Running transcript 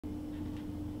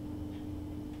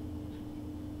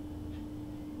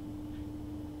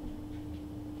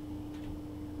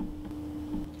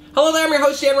Hello there, I'm your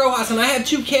host Dan Rojas, and I have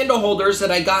two candle holders that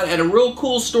I got at a real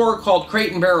cool store called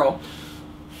Crate & Barrel.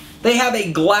 They have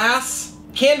a glass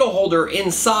candle holder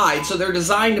inside, so they're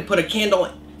designed to put a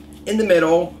candle in the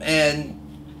middle and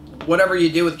whatever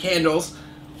you do with candles.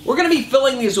 We're going to be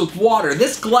filling these with water.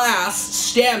 This glass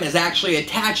stem is actually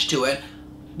attached to it.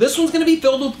 This one's going to be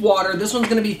filled with water, this one's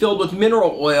going to be filled with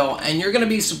mineral oil, and you're going to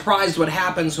be surprised what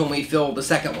happens when we fill the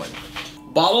second one.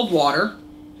 Bottled water.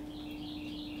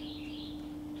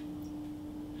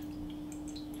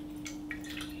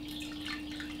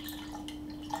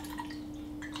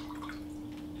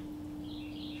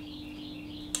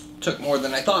 Took more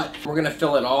than I thought. We're going to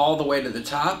fill it all the way to the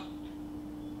top.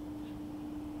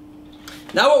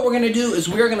 Now what we're going to do is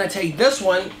we're going to take this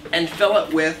one and fill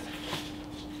it with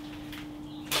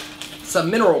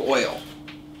some mineral oil.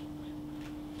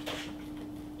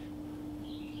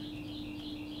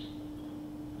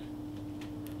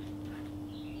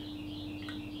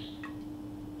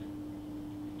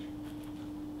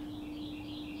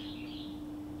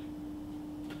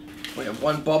 We have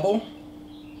one bubble.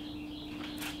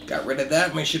 Got rid of that,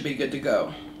 and we should be good to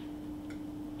go.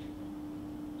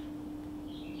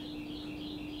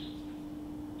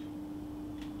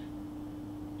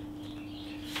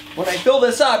 When I fill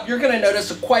this up, you're going to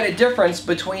notice quite a difference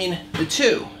between the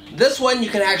two. This one, you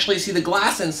can actually see the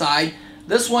glass inside.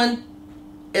 This one,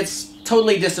 it's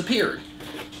totally disappeared.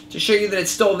 To show you that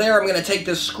it's still there, I'm going to take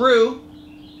this screw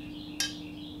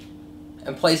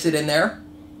and place it in there.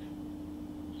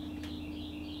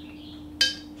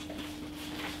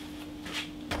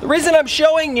 The reason I'm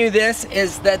showing you this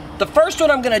is that the first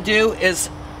one I'm going to do is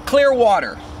clear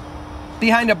water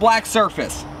behind a black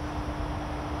surface.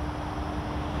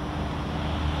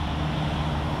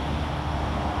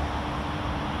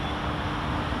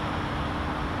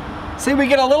 See, we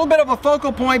get a little bit of a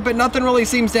focal point, but nothing really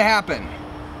seems to happen.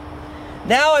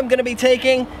 Now I'm going to be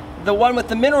taking the one with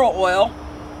the mineral oil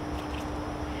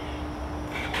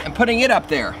and putting it up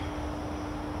there.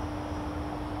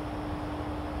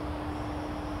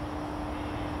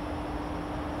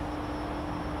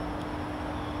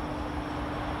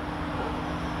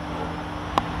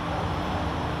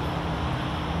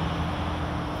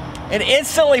 It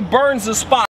instantly burns the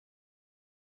spot.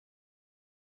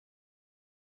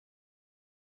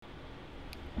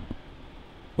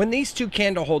 When these two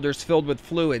candle holders filled with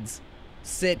fluids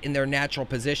sit in their natural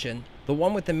position, the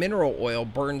one with the mineral oil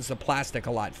burns the plastic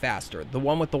a lot faster. The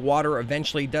one with the water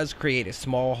eventually does create a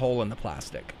small hole in the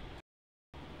plastic.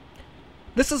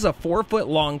 This is a 4-foot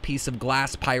long piece of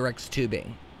glass Pyrex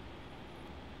tubing.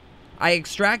 I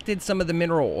extracted some of the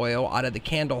mineral oil out of the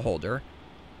candle holder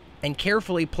and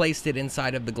carefully placed it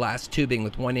inside of the glass tubing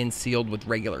with one end sealed with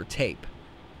regular tape.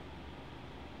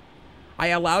 I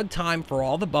allowed time for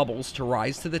all the bubbles to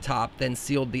rise to the top, then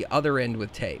sealed the other end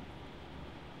with tape.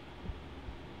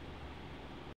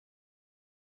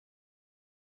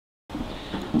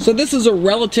 So this is a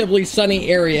relatively sunny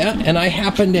area, and I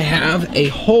happen to have a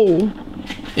hole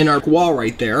in our wall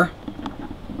right there.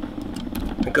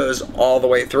 It goes all the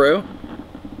way through.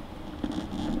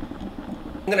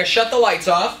 I'm going to shut the lights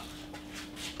off.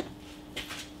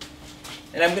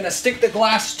 And I'm going to stick the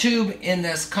glass tube in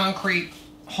this concrete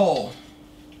hole.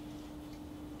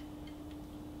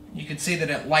 You can see that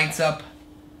it lights up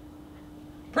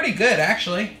pretty good,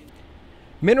 actually.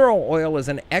 Mineral oil is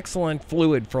an excellent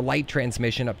fluid for light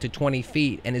transmission up to 20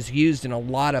 feet and is used in a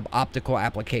lot of optical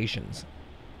applications.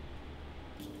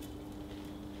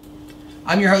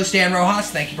 I'm your host, Dan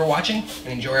Rojas. Thank you for watching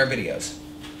and enjoy our videos.